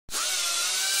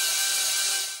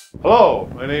Hello,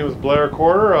 my name is Blair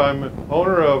Corder. I'm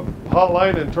owner of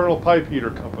HotLine Internal Pipe Heater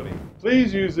Company.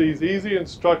 Please use these easy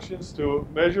instructions to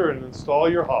measure and install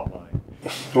your HotLine.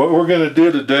 What we're going to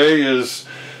do today is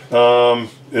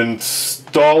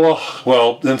install a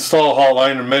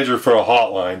HotLine and measure for a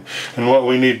HotLine. And what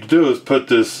we need to do is put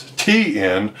this T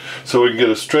in so we can get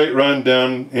a straight run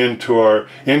down into our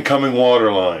incoming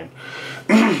water line.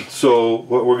 So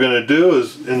what we're going to do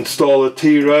is install a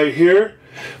T right here.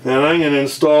 And I'm going to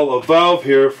install a valve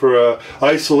here for a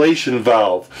isolation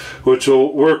valve, which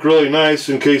will work really nice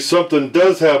in case something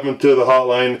does happen to the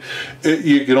HotLine.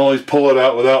 You can always pull it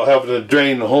out without having to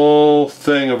drain the whole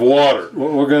thing of water.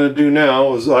 What we're going to do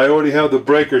now is I already have the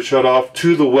breaker shut off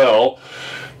to the well.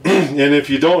 And if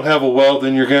you don't have a well,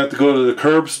 then you're going to have to go to the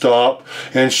curb stop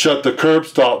and shut the curb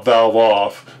stop valve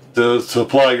off to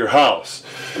supply your house.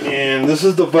 And this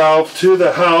is the valve to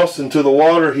the house and to the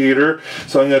water heater,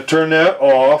 so I'm going to turn that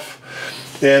off.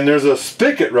 And there's a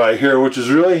spigot right here, which is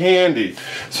really handy.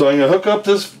 So I'm going to hook up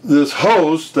this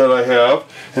hose that I have,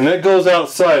 and that goes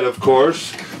outside, of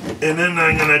course. And then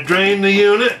I'm going to drain the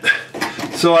unit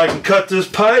so I can cut this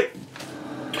pipe.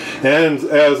 And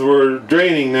as we're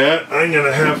draining that, I'm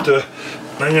going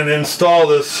to install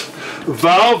this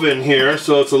valve in here,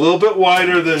 so it's a little bit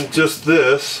wider than just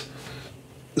this.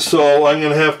 So I'm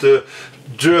going to have to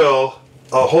drill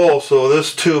a hole so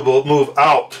this tube will move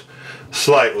out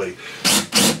slightly.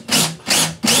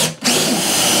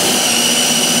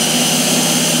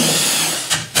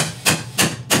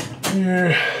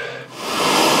 Here.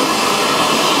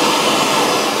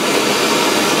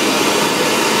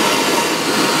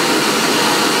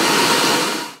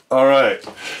 Alright,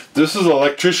 this is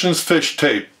electrician's fish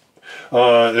tape.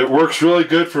 It works really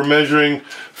good for measuring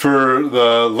for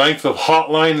the length of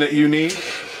HotLine that you need.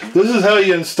 This is how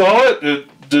you install it.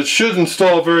 It should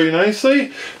install very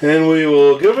nicely, and we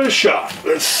will give it a shot.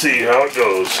 Let's see how it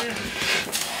goes.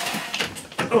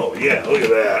 Oh yeah, look at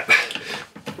that.